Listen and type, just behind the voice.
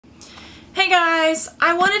Hey guys,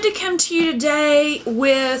 I wanted to come to you today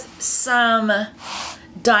with some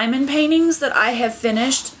diamond paintings that I have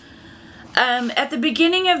finished. At the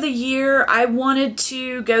beginning of the year, I wanted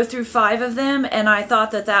to go through 5 of them, and I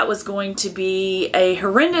thought that that was going to be a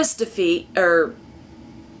horrendous defeat. Well,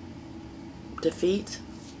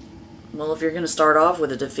 if you're going to start off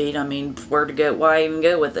with a defeat, I mean, where to go, why even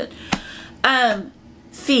go with it?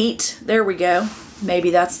 Feat, there we go.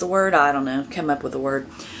 Maybe that's the word, I don't know, come up with a word.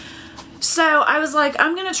 So I was like,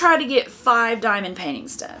 I'm going to try to get 5 diamond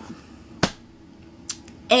paintings done.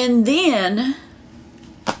 And then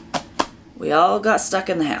we all got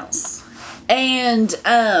stuck in the house. And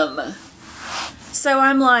so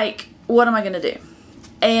I'm like, what am I going to do?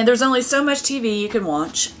 And there's only so much TV you can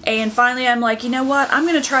watch. And finally I'm like, you know what? I'm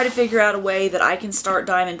going to try to figure out a way that I can start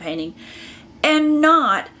diamond painting and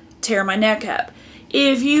not tear my neck up.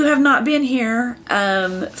 If you have not been here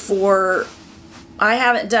I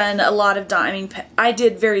haven't done a lot of diamond. I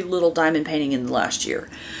did very little diamond painting in the last year.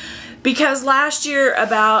 Because last year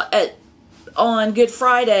on Good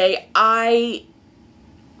Friday, I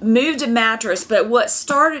moved a mattress, but what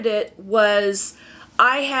started it was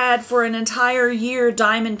I had for an entire year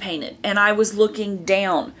diamond painted, and I was looking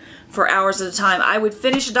down for hours at a time. I would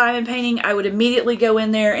finish a diamond painting, I would immediately go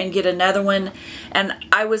in there and get another one, and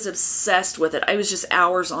I was obsessed with it. I was just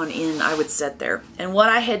hours on end I would sit there. And what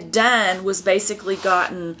I had done was basically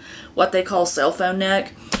gotten what they call cell phone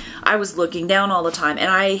neck. I was looking down all the time, and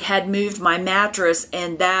I had moved my mattress,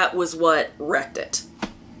 and that was what wrecked it.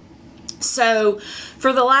 So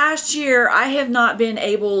for the last year, I have not been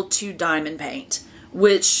able to diamond paint,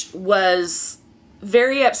 which was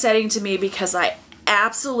very upsetting to me because I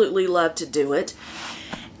absolutely love to do it.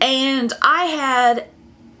 And I had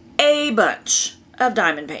a bunch of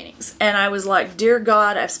diamond paintings, and I was like, dear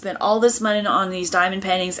God, I've spent all this money on these diamond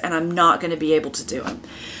paintings and I'm not going to be able to do them.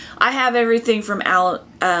 I have everything from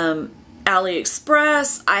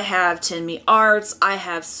AliExpress, I have Tin Me Arts, I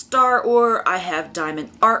have Star Ore, I have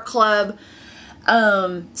Diamond Art Club.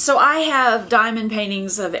 So I have diamond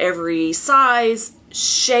paintings of every size,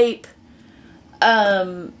 shape,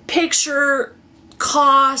 picture,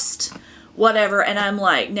 cost, whatever, and I'm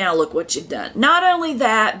like, now look what you've done. Not only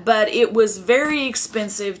that, but it was very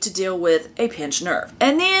expensive to deal with a pinched nerve.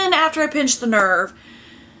 And then after I pinched the nerve,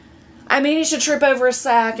 I managed to trip over a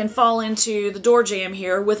sack and fall into the door jamb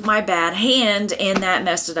here with my bad hand, and that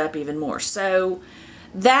messed it up even more. So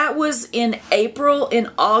that was in April.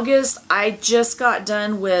 In August, I just got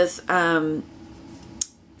done with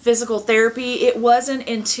physical therapy. It wasn't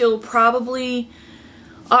until probably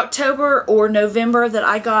October or November that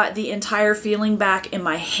I got the entire feeling back in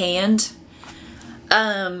my hand.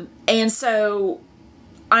 And so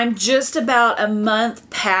I'm just about a month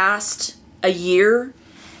past a year.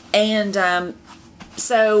 And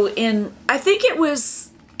so I think it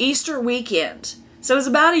was Easter weekend. So it was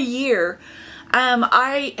about a year.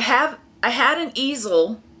 I had an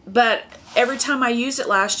easel, but every time I used it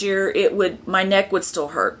last year, my neck would still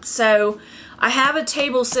hurt. So I have a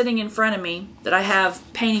table sitting in front of me that I have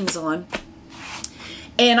paintings on,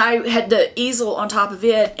 and I had the easel on top of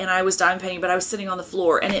it, and I was diamond painting, but I was sitting on the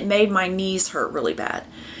floor, and it made my knees hurt really bad.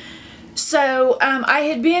 So I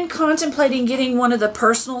had been contemplating getting one of the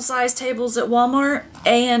personal size tables at Walmart,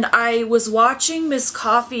 and I was watching Miss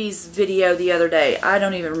Coffee's video the other day. I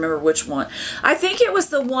don't even remember which one. I think it was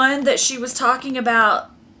the one that she was talking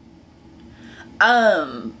about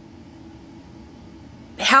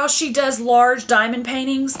how she does large diamond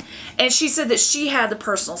paintings, and she said that she had the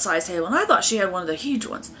personal size table, and I thought she had one of the huge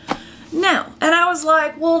ones. No. And I was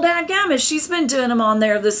like, well, dadgummit, she's been doing them on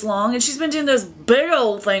there this long, and she's been doing those big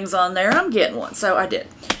old things on there. I'm getting one. So I did.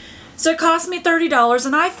 So it cost me $30,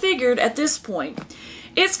 and I figured at this point,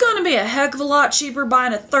 it's going to be a heck of a lot cheaper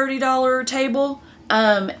buying a $30 table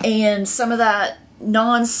and some of that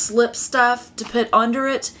non-slip stuff to put under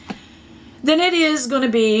it than it is going to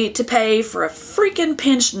be to pay for a freaking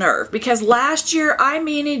pinched nerve. Because last year I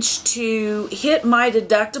managed to hit my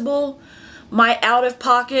deductible, my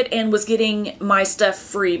out-of-pocket, and was getting my stuff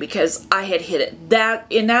free because I had hit it.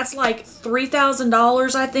 And that's like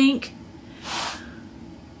 $3,000, I think.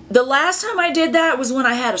 The last time I did that was when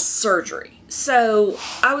I had a surgery. So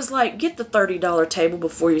I was like, get the $30 table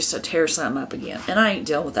before you tear something up again. And I ain't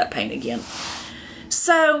dealing with that pain again.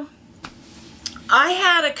 So I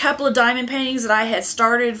had a couple of diamond paintings that I had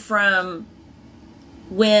started from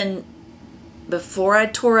before I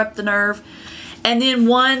tore up the nerve. And then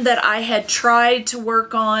one that I had tried to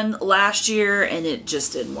work on last year, and it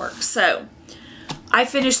just didn't work. So I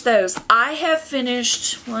finished those. I have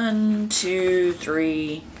finished 1, 2,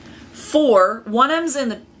 3, 4. One of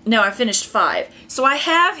them's no, I finished 5. So I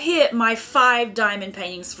have hit my 5 diamond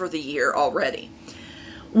paintings for the year already.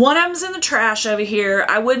 One of them's in the trash over here.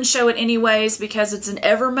 I wouldn't show it anyways because it's an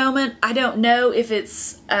ever moment. I don't know if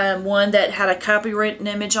it's one that had a copywritten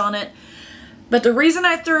image on it. But the reason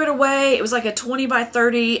I threw it away, it was like a 20 by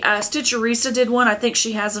 30. Stitcherista did one. I think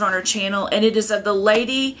she has it on her channel. And it is of the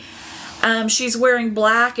lady. She's wearing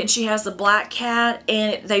black and she has the black cat.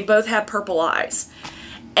 And they both have purple eyes.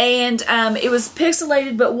 And it was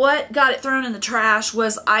pixelated. But what got it thrown in the trash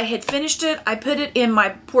was I had finished it. I put it in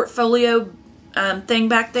my portfolio thing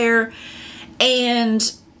back there,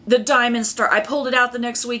 and the diamonds I pulled it out the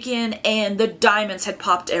next weekend and the diamonds had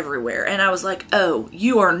popped everywhere, and I was like, oh,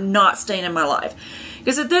 you are not staying in my life,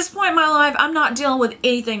 because at this point in my life I'm not dealing with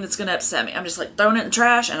anything that's going to upset me. I'm just like throwing it in the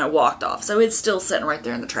trash, and I walked off. So it's still sitting right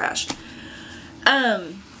there in the trash.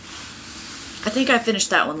 I think I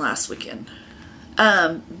finished that one last weekend,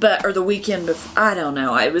 or the weekend before, I don't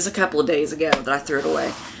know. It was a couple of days ago that I threw it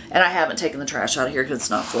away, and I haven't taken the trash out of here because it's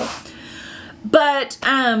not full. But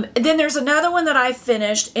then there's another one that I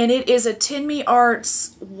finished, and it is a Tinme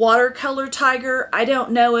Arts watercolor tiger. I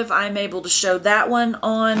don't know if I'm able to show that one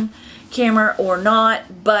on camera or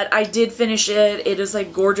not, but I did finish it. It is a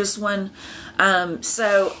gorgeous one.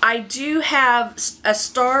 So I do have a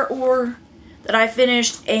star ore that I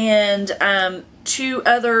finished, and 2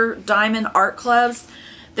 other diamond art clubs.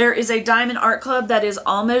 There is a diamond art club that is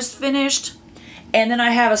almost finished. And then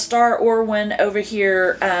I have a star ore one over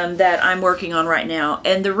here that I'm working on right now.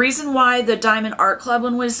 And the reason why the Diamond Art Club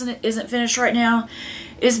one isn't finished right now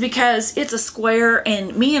is because it's a square,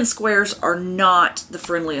 and me and squares are not the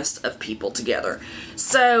friendliest of people together.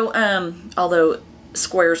 So, although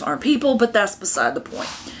squares aren't people, but that's beside the point.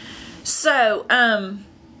 So,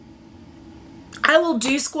 I will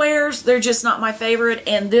do squares. They're just not my favorite.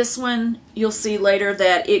 And this one, you'll see later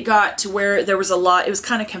that it got to where there was a lot. It was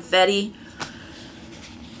kind of confetti.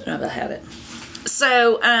 I don't know if I have it.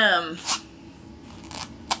 So,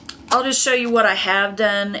 I'll just show you what I have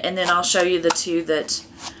done, and then I'll show you the 2 that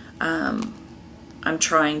I'm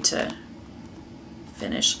trying to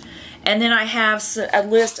finish. And then I have a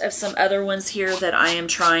list of some other ones here that I am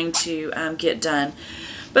trying to get done.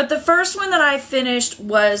 But the first one that I finished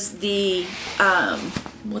was the,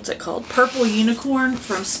 what's it called? Purple Unicorn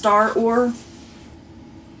from Star Ore.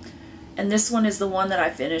 And this one is the one that I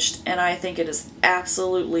finished, and I think it is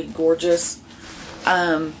absolutely gorgeous.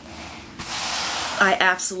 I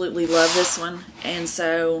absolutely love this one. And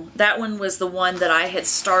so that one was the one that I had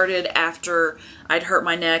started after I'd hurt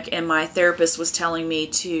my neck, and my therapist was telling me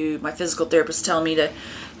to, my physical therapist telling me to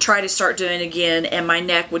try to start doing it again, and my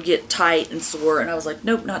neck would get tight and sore, and I was like,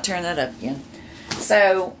 nope, not tearing that up again.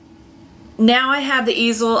 So now I have the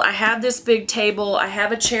easel, I have this big table, I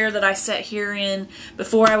have a chair that I sat here in.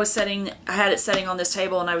 Before I had it setting on this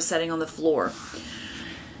table, and I was setting on the floor.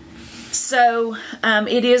 So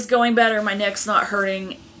it is going better. My neck's not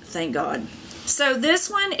hurting, thank God. So this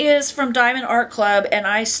one is from Diamond Art Club, and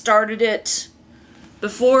I started it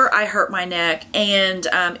before I hurt my neck, and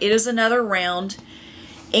it is another round,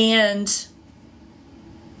 and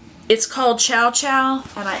it's called Chow Chow,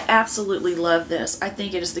 and I absolutely love this. I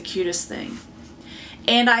think it is the cutest thing.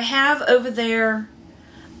 And I have over there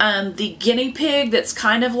the guinea pig that's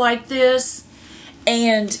kind of like this,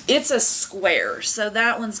 and it's a square. So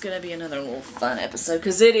that one's going to be another little fun episode,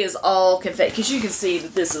 because it is all confetti, because you can see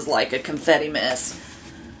that this is like a confetti mess.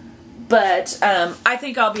 But I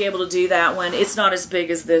think I'll be able to do that one. It's not as big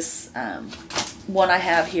as this one I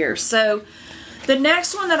have here. So the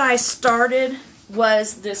next one that I started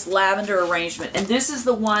was this lavender arrangement, and this is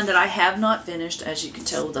the one that I have not finished, as you can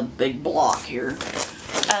tell with a big block here.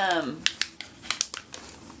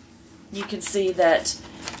 You can see that,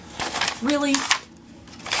 really,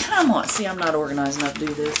 come on, see, I'm not organized enough to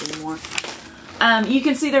do this anymore. You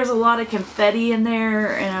can see there's a lot of confetti in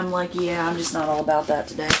there, and I'm like, yeah, I'm just not all about that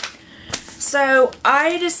today. So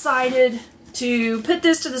I decided to put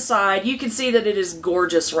this to the side. You can see that it is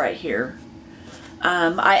gorgeous right here.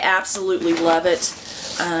 I absolutely love it.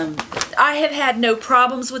 I have had no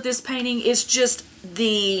problems with this painting. It's just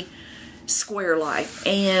the square life.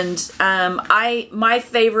 And my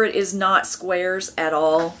favorite is not squares at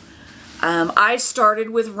all. I started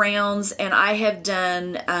with rounds, and I have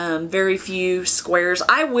done very few squares.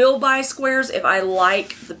 I will buy squares if I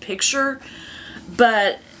like the picture,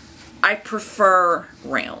 but I prefer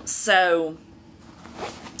rounds. So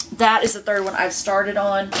that is the third one I've started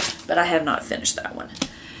on, but I have not finished that one.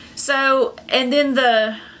 So, and then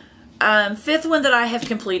the fifth one that I have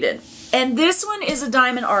completed. And this one is a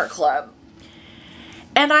Diamond Art Club.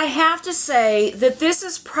 And I have to say that this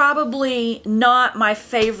is probably not my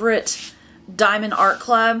favorite Diamond Art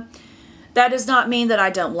Club. That does not mean that I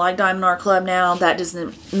don't like Diamond Art Club now. That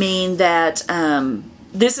doesn't mean that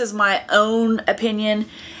this is my own opinion.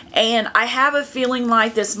 And I have a feeling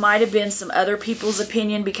like this might have been some other people's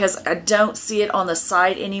opinion because I don't see it on the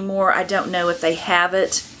site anymore. I don't know if they have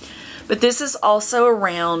it. But this is also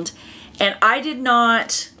around. And I did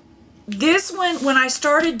not... This one, when I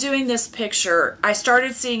started doing this picture, I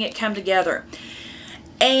started seeing it come together.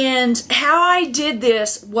 And how I did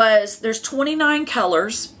this was, there's 29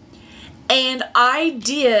 colors. And I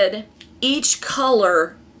did each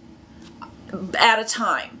color at a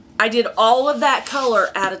time. I did all of that color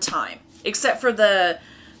at a time, except for the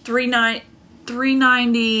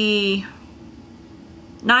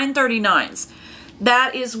 939s.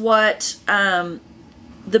 That is what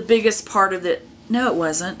the biggest part of it. No, it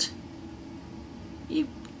wasn't. You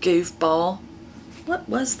goofball. What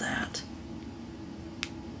was that?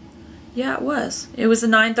 Yeah, it was. It was the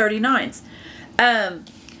 939s.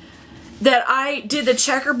 That I did the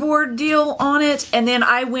checkerboard deal on it, and then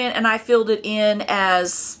I went and I filled it in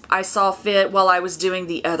as I saw fit while I was doing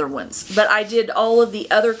the other ones. But I did all of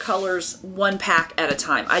the other colors one pack at a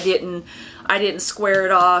time. I didn't square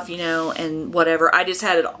it off, you know, and whatever. I just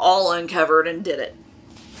had it all uncovered and did it.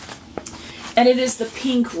 And it is the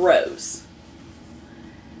pink rose.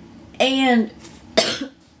 And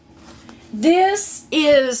this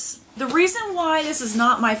is, the reason why this is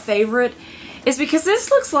not my favorite is because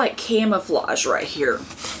this looks like camouflage right here.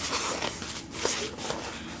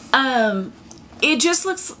 It just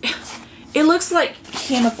looks, it looks like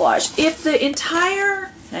camouflage. If the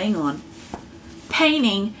entire, hang on,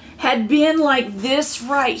 painting had been like this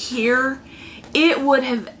right here, it would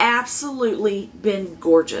have absolutely been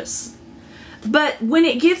gorgeous. But when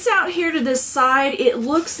it gets out here to this side, it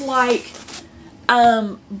looks like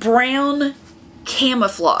brown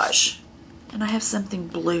camouflage. And I have something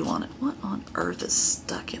blue on it. What on earth is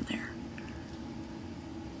stuck in there?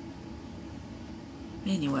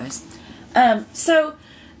 Anyways. So,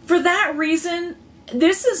 for that reason,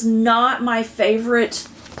 this is not my favorite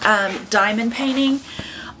diamond painting.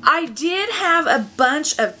 I did have a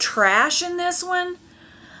bunch of trash in this one.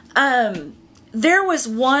 There was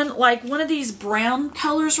one, like one of these brown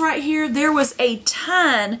colors right here. There was a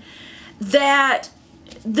ton that...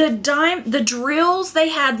 The drills, they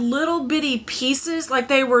had little bitty pieces like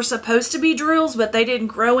they were supposed to be drills, but they didn't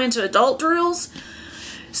grow into adult drills.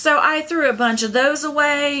 So I threw a bunch of those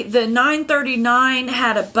away. The 939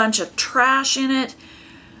 had a bunch of trash in it.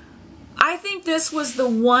 I think this was the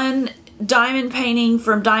one diamond painting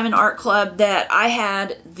from Diamond Art Club that I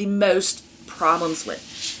had the most problems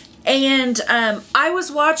with. And I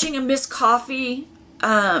was watching a Mrs. Coffee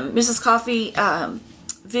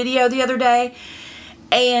video the other day.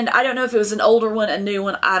 And I don't know if it was an older one, a new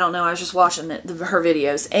one. I don't know. I was just watching her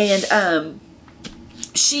videos. And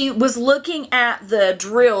she was looking at the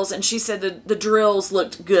drills, and she said the drills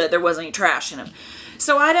looked good. There wasn't any trash in them.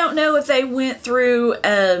 So I don't know if they went through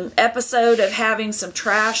an episode of having some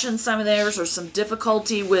trash in some of theirs or some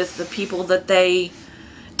difficulty with the people that they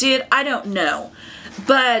did. I don't know.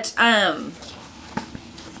 But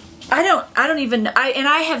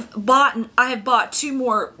I have bought 2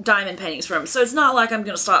 more diamond paintings from them. So it's not like I'm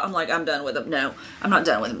going to stop. I'm like, I'm done with them. No, I'm not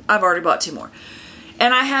done with them. I've already bought 2 more.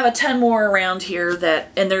 And I have a ton more around here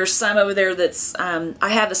and there's some over there that's, I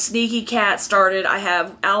have a Sneaky Cat started. I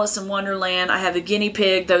have Alice in Wonderland. I have a Guinea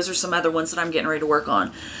Pig. Those are some other ones that I'm getting ready to work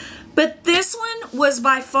on. But this one was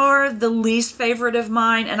by far the least favorite of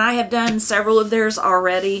mine. And I have done several of theirs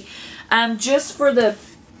already. Just for the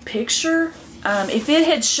picture... if it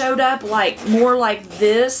had showed up like more like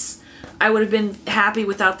this, I would have been happy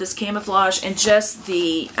without this camouflage and just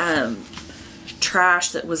the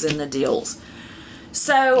trash that was in the deals.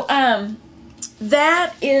 So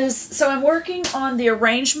that is, so I'm working on the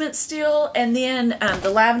arrangement still, and then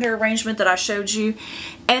the lavender arrangement that I showed you.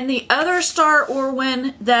 And the other Star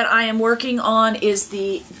Orwin that I am working on is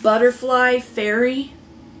the Butterfly Fairy.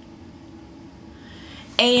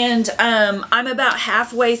 And I'm about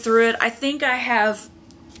halfway through it. I think I have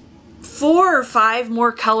 4 or 5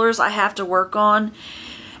 more colors I have to work on.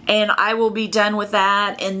 And I will be done with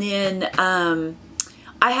that. And then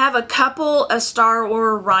I have a couple of Star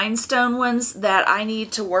Wars rhinestone ones that I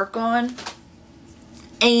need to work on.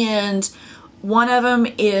 And one of them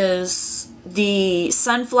is the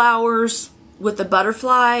sunflowers with the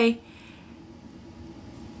butterfly.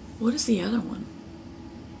 What is the other one?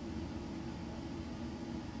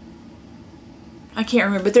 I can't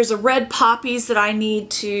remember, but there's a red poppies that I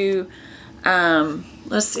need to,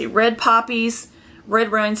 let's see, red poppies,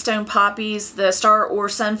 red rhinestone poppies, the star or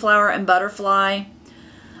sunflower and butterfly.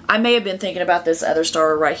 I may have been thinking about this other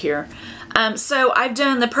star right here. So I've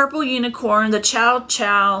done the purple unicorn, the chow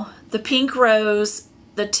chow, the pink rose,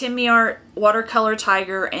 the Timmy Art watercolor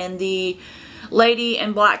tiger, and the lady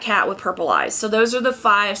and black cat with purple eyes. So those are the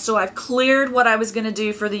 5. So I've cleared what I was going to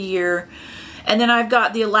do for the year. And then I've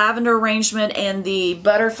got the lavender arrangement and the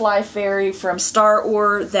butterfly fairy from Star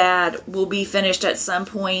Ore that will be finished at some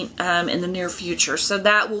point in the near future. So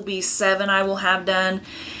that will be 7 I will have done.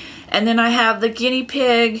 And then I have the guinea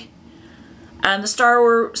pig, the Star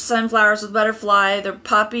Ore sunflowers with butterfly, the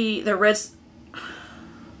poppy, the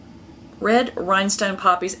red rhinestone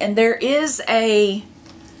poppies. And there is a,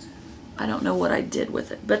 I don't know what I did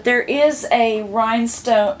with it, but there is a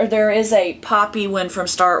rhinestone, or there is a poppy one from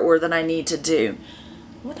Star Ore that I need to do.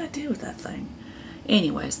 What did I do with that thing?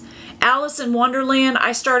 Anyways, Alice in Wonderland,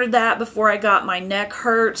 I started that before I got my neck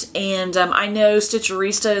hurt, and I know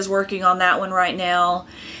Stitcherista is working on that one right now.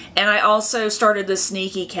 And I also started the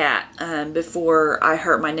Sneaky Cat before I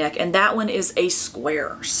hurt my neck, and that one is a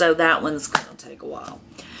square, so that one's going to take a while.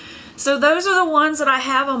 So those are the ones that I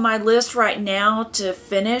have on my list right now to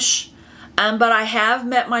finish. But I have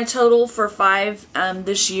met my total for 5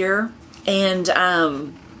 this year, and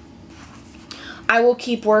I will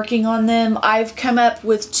keep working on them. I've come up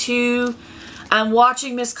with 2.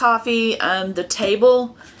 Watching Miss Coffee, the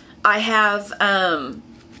table, I have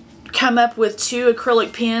come up with 2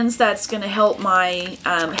 acrylic pens that's going to help my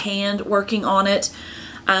hand working on it.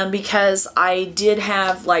 Because I did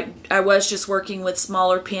have, I was just working with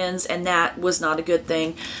smaller pens, and that was not a good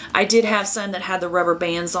thing. I did have some that had the rubber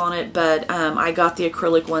bands on it, but I got the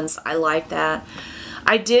acrylic ones. I like that.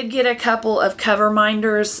 I did get a couple of cover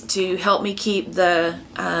minders to help me keep the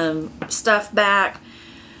stuff back.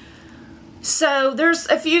 So there's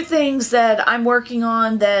a few things that I'm working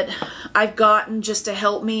on that I've gotten just to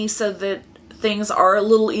help me so that things are a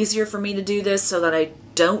little easier for me to do this, so that I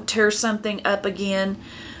don't tear something up again,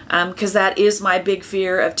 because that is my big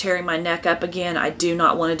fear, of tearing my neck up again. I do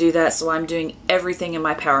not want to do that, so I'm doing everything in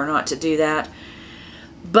my power not to do that.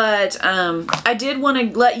 But I did want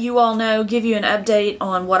to let you all know, give you an update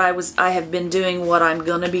on what I have been doing, what I'm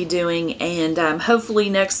going to be doing, and hopefully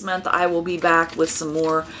next month I will be back with some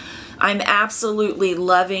more. I'm absolutely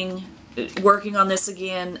loving working on this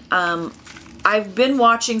again. I've been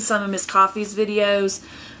watching some of Miss Coffee's videos.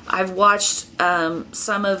 I've watched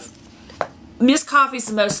some of Miss Coffee's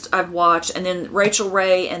the most I've watched, and then Rachel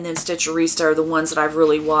Ray and then Stitcherista are the ones that I've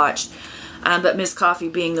really watched. But Miss Coffee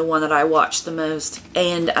being the one that I watched the most.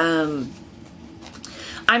 And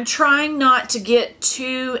I'm trying not to get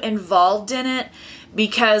too involved in it,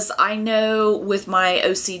 because I know with my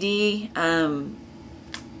OCD,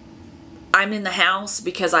 I'm in the house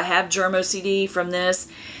because I have germ OCD from this.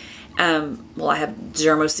 Well, I have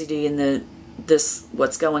germ OCD, and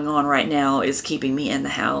what's going on right now is keeping me in the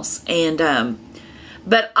house. And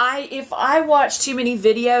but if I watch too many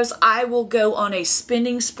videos, I will go on a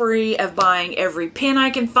spending spree of buying every pen I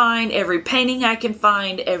can find, every painting I can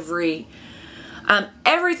find, everything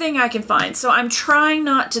I can find. So I'm trying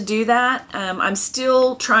not to do that. I'm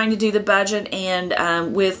still trying to do the budget,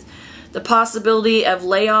 and with the possibility of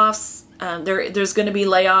layoffs, there's going to be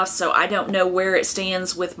layoffs, so I don't know where it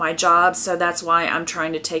stands with my job, so that's why I'm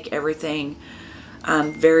trying to take everything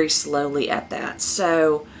very slowly at that.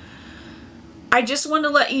 So I just want to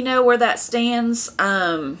let you know where that stands,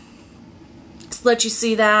 let you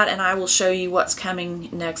see that, and I will show you what's coming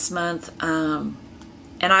next month. And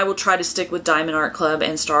I will try to stick with Diamond Art Club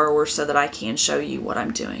and Star Wars so that I can show you what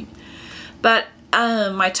I'm doing. But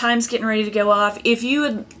my time's getting ready to go off. If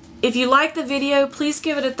you like the video, please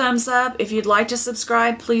give it a thumbs up. If you'd like to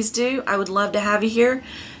subscribe, please do. I would love to have you here.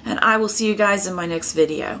 And I will see you guys in my next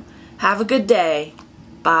video. Have a good day.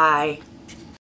 Bye.